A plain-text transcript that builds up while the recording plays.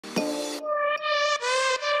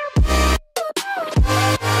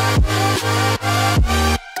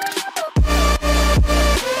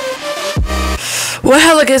Well,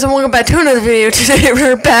 hello guys, and welcome back to another video. Today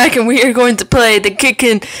we're back and we are going to play the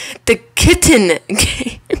kitten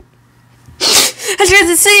game. As you guys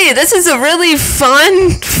can see, this is a really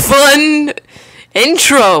fun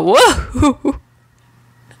intro. Whoa.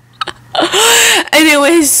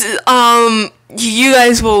 Anyways, you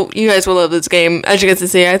guys will love this game. As you guys can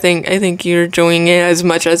see, I think you're enjoying it as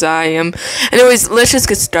much as I am. Anyways, let's just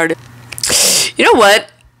get started. You know what?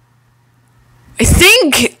 I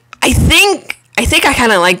think I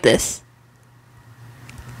kind of like this.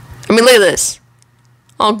 I mean, look at this.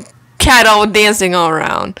 All cat all dancing all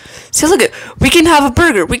around. See, look at, we can have a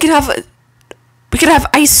burger. We can have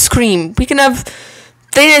ice cream. We can have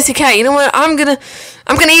fantasy cat. You know what? I'm gonna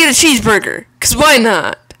eat a cheeseburger. 'Cause why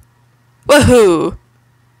not? Woohoo!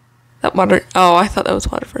 That water. Oh, I thought that was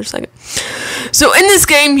water for a second. So in this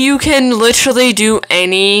game, you can literally do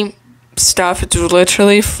any stuff. It's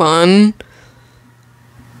literally fun.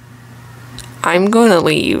 I'm gonna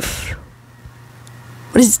leave.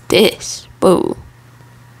 What is this? Whoa.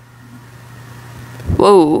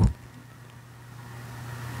 Whoa.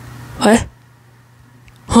 What?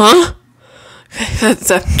 Huh?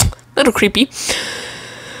 That's a little creepy.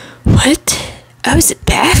 What? Oh, it's a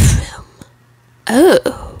bathroom.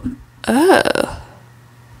 Oh. Oh.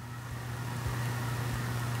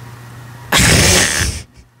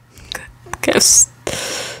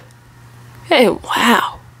 Hey,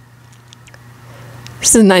 wow.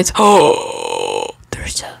 This is nice. Oh,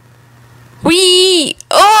 there's a wee.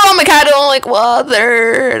 Oh my god, I don't like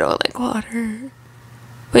water. I don't like water.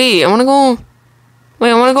 Wait, I wanna go. Wait,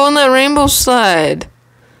 I wanna go on that rainbow slide.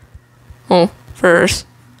 Oh, first.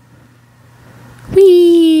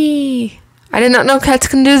 Wee. I did not know cats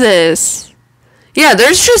can do this. Yeah,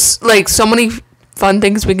 there's just like so many fun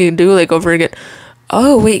things we can do like over again.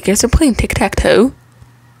 Oh wait, guys are playing tic-tac-toe.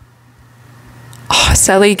 Oh,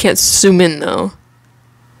 sadly you can't zoom in though.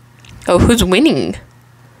 Oh, who's winning?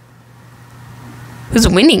 Who's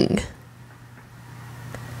winning?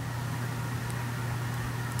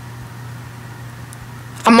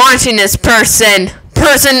 I'm watching this person.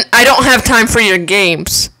 Person, I don't have time for your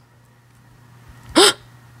games.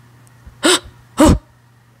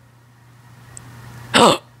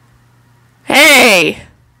 Hey!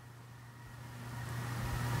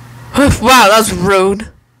 Wow, that was rude.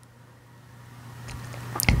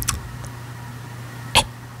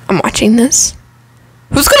 I'm watching this.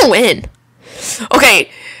 Who's gonna win? Okay,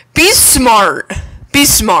 be smart. Be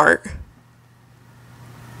smart.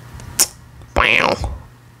 Wow.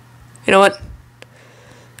 You know what?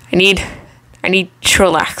 I need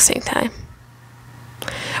relaxing time.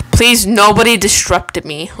 Please, nobody disrupted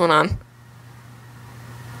me. Hold on.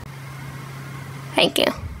 Thank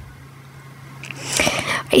you.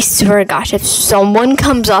 I swear to gosh, if someone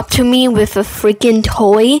comes up to me with a freaking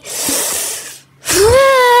toy.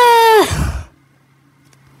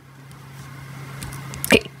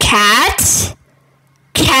 Cat?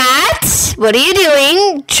 Cat? What are you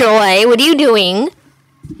doing? Joy, what are you doing?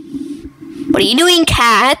 What are you doing,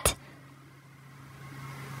 cat?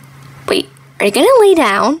 Wait, are you gonna lay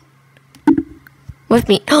down? With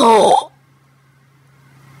me? Oh!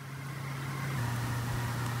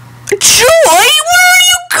 Joy, where are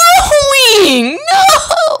you going?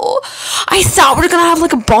 No! I thought we were gonna have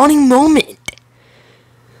like a bonding moment.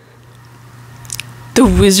 The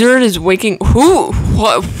wizard is waking. Who?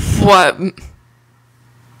 What?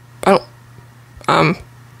 I don't. I'm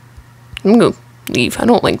gonna leave. I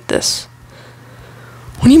don't like this.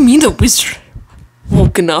 What do you mean the wizard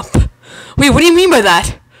woken up? Wait, what do you mean by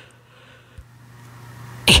that?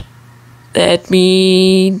 Let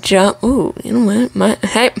me jump. Ooh, you know what?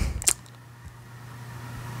 Hey.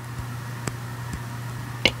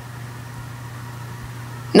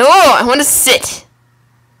 No, I want to sit.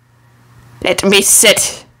 Let me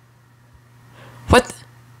sit. What?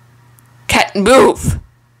 Cat, move.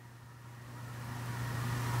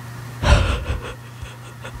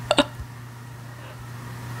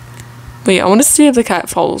 Wait, I want to see if the cat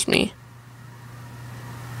follows me.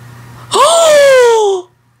 Oh!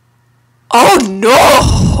 Oh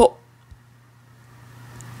no!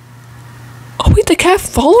 Oh wait, the cat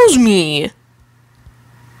follows me.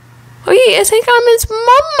 Wait, I think I'm his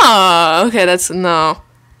mama. Okay, that's no.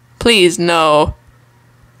 Please, no.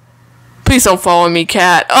 Please don't follow me,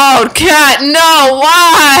 cat. Oh, cat, no,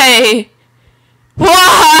 why?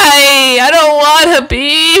 Why? I don't want to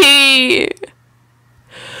be.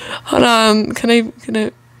 Hold on, can I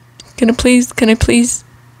please?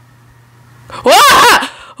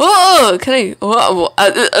 Ah! Oh, can I? Ow,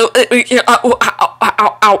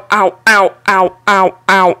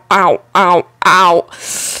 ow.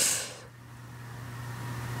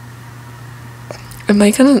 Am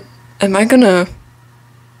I gonna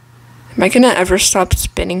ever stop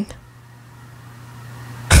spinning?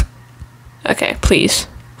 Okay, please.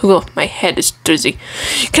 Oh, my head is dizzy.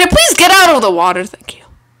 Can I please get out of the water? Thank you.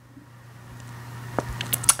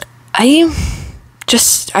 I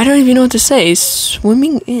don't even know what to say.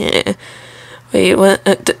 Swimming in. Wait,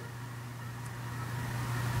 what?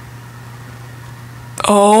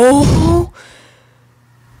 Oh.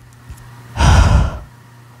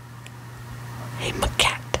 I'm a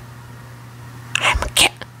cat. I'm a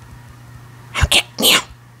cat. I'm a cat. Meow.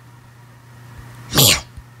 Meow.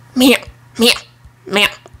 Meow. Meow. Meow.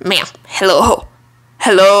 Meow. Hello.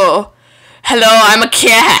 Hello. Hello, I'm a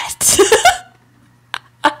cat.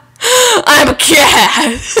 I'm a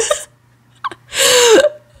cat.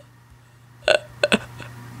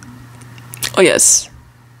 Oh yes.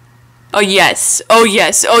 Oh yes. Oh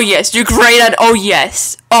yes. Oh yes. You're great at. Oh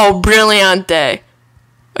yes. Oh, brilliante.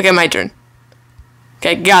 Okay, my turn.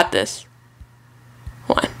 Okay, got this.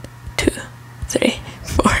 1, 2, 3,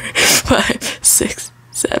 4, 5, 6,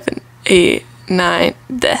 7, 8, 9,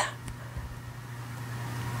 10.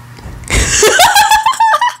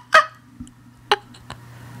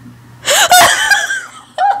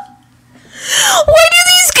 Why do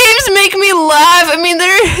these games make me laugh? I mean,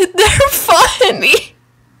 they're funny.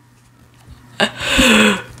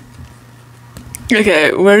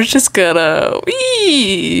 Okay, we're just gonna.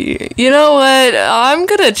 You know what? I'm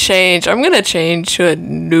gonna change to a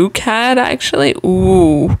new cat. Actually,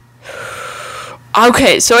 ooh.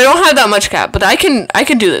 Okay, so I don't have that much cat, but I can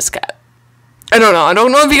do this cat. I don't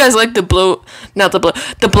know if you guys like the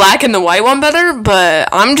black and the white one better, but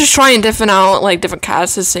I'm just trying different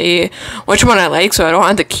cats to see which one I like, so I don't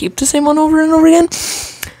have to keep the same one over and over again.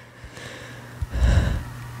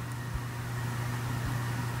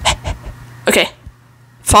 Okay,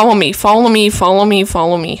 follow me.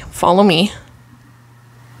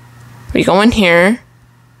 We go in here,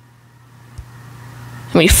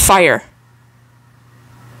 and we fire.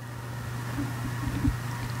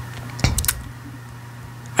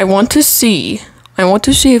 I want to see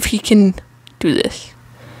if he can do this.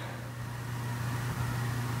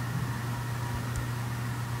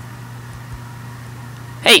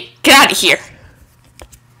 Hey, get out of here.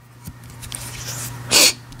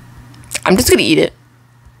 I'm just gonna eat it.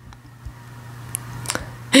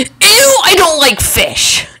 Ew, I don't like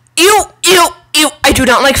fish. Ew, I do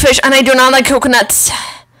not like fish, and I do not like coconuts.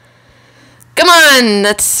 Come on,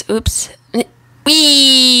 oops.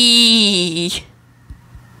 Wee.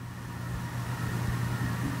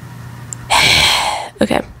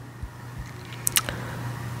 Okay.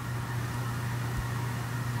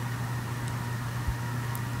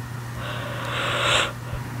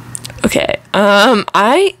 Okay.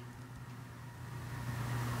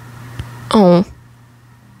 Oh.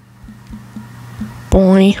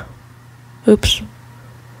 Boy. Oops.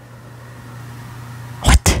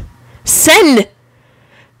 What? Send!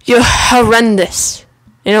 You're horrendous.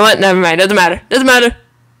 You know what? Never mind. Doesn't matter.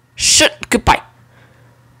 Shut. Goodbye.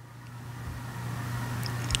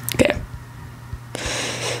 Okay.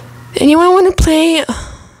 Anyone want to play?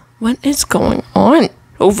 What is going on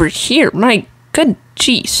over here? My good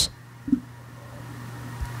jeez.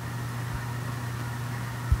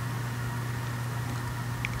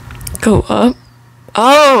 Go up.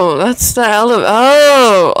 Oh, that's the elevator.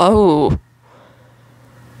 Oh.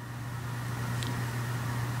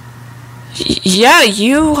 Yeah,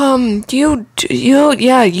 you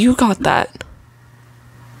got that.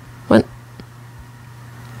 What?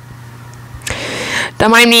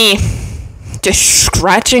 Don't mind me. Just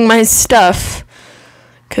scratching my stuff.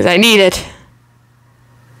 'Cause I need it.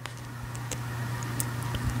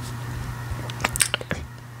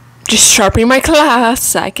 Just sharpening my class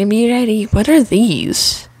so I can be ready. What are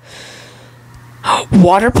these?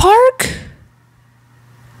 Water park?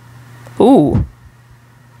 Ooh.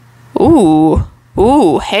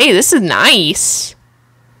 Hey, this is nice.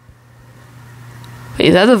 Wait,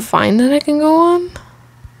 is that a vine that I can go on?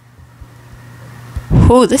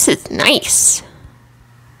 Ooh, this is nice.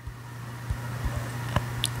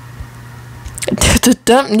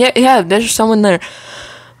 Yeah, there's someone there.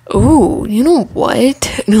 Ooh, you know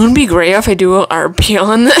what? It would be great if I do an RP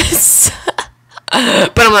on this.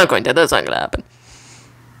 But I'm not going to. That's not going to happen.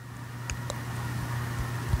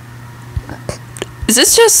 Is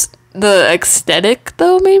this just the aesthetic,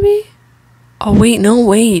 though, maybe? Oh,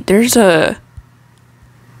 wait. There's a...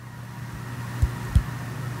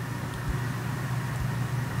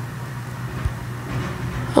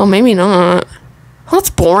 Oh, maybe not. Well, that's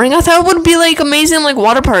boring. I thought it would be, amazing,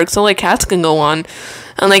 water parks so, cats can go on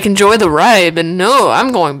and, enjoy the ride. But no,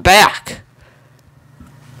 I'm going back.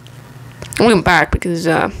 I'm going back because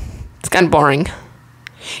it's kind of boring.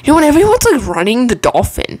 You know, when everyone's like running the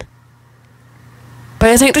dolphin, but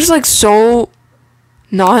I think there's like so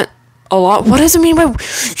not a lot. What does it mean by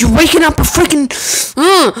you're waking up a freaking?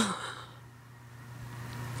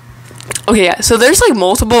 Okay, yeah. So there's like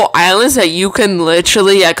multiple islands that you can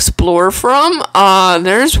literally explore from.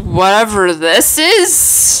 There's whatever this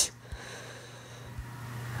is.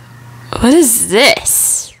 What is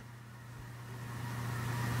this?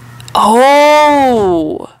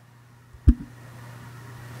 Oh.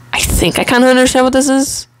 I think I kind of understand what this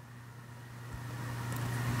is.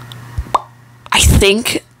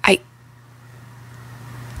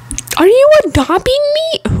 Are you adopting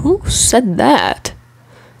me? Who said that?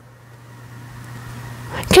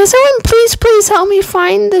 Can someone please help me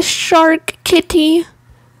find the shark kitty?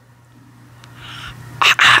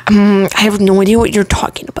 I have no idea what you're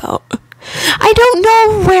talking about. I don't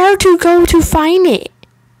know where to go to find it.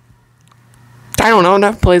 I don't know. I've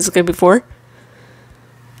never played this game before.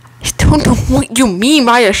 I don't know what you mean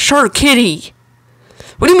by a shark kitty.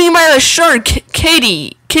 What do you mean by a shark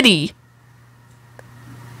kitty?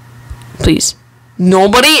 Please.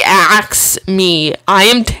 Nobody asks me. I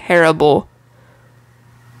am terrible.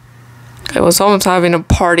 Okay, well, someone's having a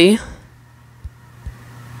party.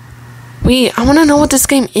 Wait, I want to know what this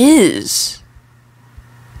game is.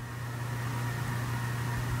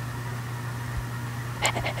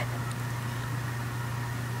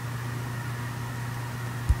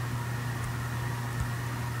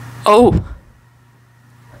 Oh.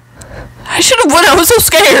 I should have won. I was so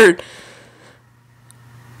scared.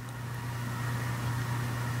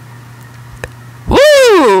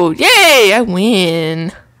 Woo! Yay! I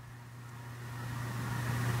win.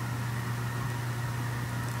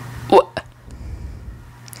 What?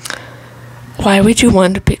 Why would you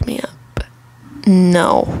want to pick me up?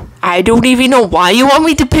 No. I don't even know why you want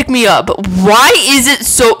me to pick me up. Why is it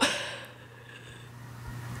so...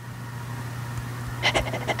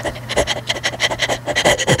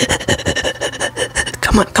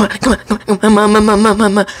 Come on.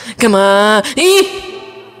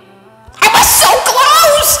 I was so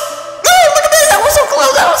close! Oh, look at this! I was so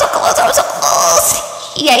close!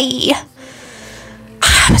 Yay!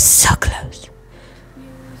 I was so close.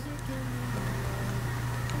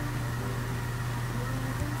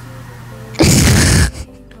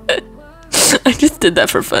 I just did that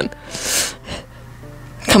for fun.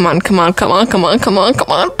 Come on, please!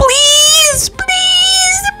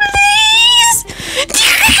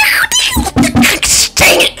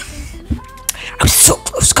 Dang it! I was so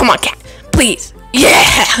close. Come on, cat. Please.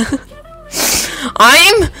 Yeah!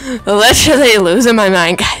 I'm literally losing my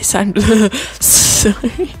mind, guys. I'm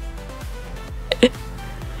sorry.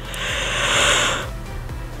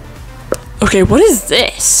 Okay, what is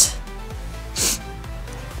this?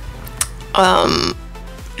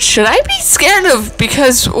 Should I be scared of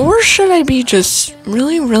or should I be just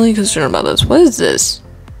really concerned about this? What is this?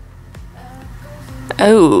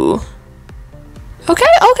 Oh.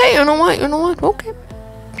 Okay, you know what? Okay.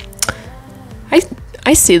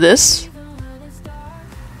 I see this.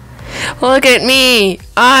 Look at me.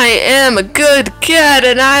 I am a good cat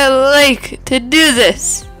and I like to do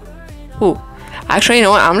this. Ooh. Actually, you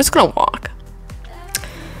know what? I'm just gonna walk.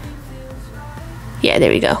 Yeah,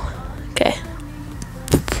 there we go. Okay.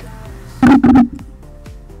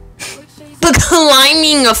 The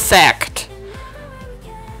climbing effect.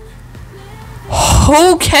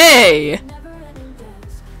 Okay.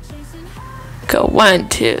 Go 1,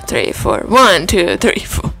 2, 3, 4. 1, 2, 3,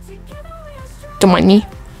 4. Don't mind me.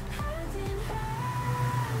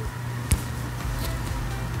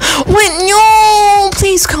 Wait, no!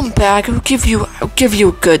 Please come back. I'll give you a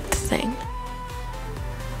good thing.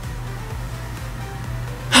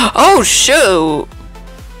 Oh shoot!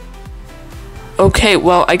 Okay,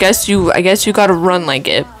 well, I guess you gotta run like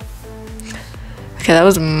it. Okay, that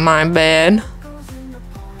was my bad.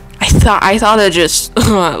 I thought I just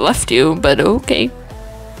left you, but okay.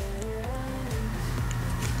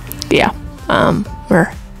 Yeah,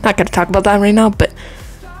 we're not gonna talk about that right now, but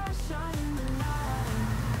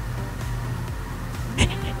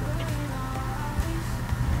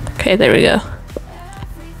okay, there we go.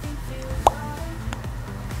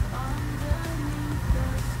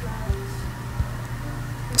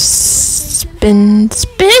 Spin. No!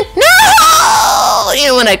 You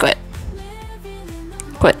know what? I quit.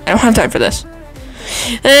 I don't have time for this.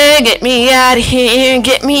 Get me out of here.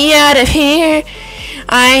 Get me out of here.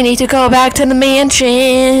 I need to go back to the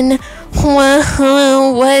mansion.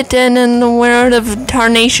 What in the world of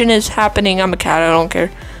tarnation is happening? I'm a cat. I don't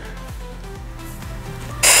care.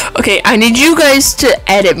 Okay, I need you guys to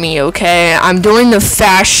edit me, okay? I'm doing the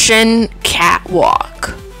fashion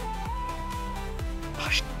catwalk.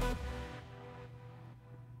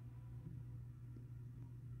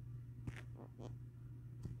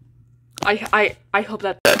 I hope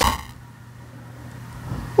that.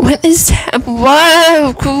 What is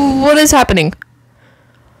happening?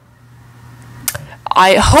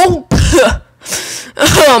 I hope.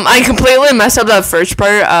 I completely messed up that first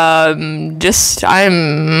part. I'm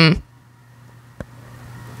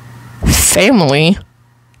family.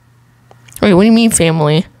 Wait, what do you mean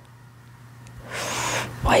family?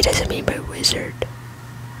 Why does it mean by wizard?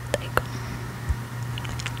 Like,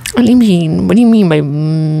 what do you mean? What do you mean by?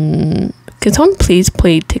 Can someone please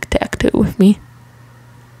play tic-tac-toe with me?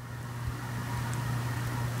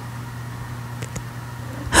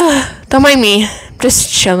 Don't mind me. Just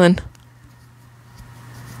chilling.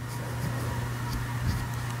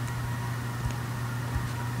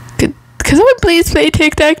 Can someone please play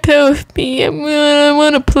tic-tac-toe with me? I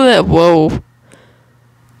want to play. Whoa.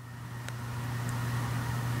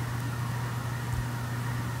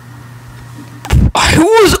 I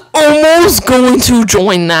was almost going to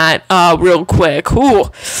join that real quick. Ooh,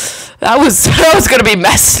 that was gonna be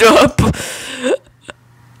messed up.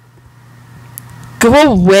 Go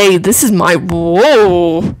away. This is my.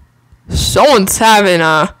 Whoa. Someone's having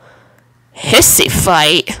a hissy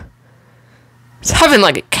fight. It's having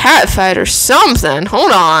like a cat fight or something.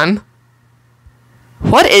 Hold on.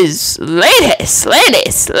 What is. Ladies,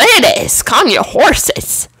 calm your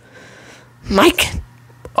horses. Mike.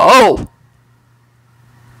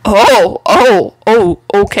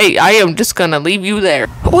 Okay, I am just gonna leave you there.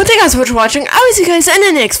 Well, thank you guys so much for watching. I will see you guys in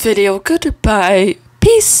the next video. Goodbye.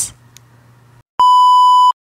 Peace.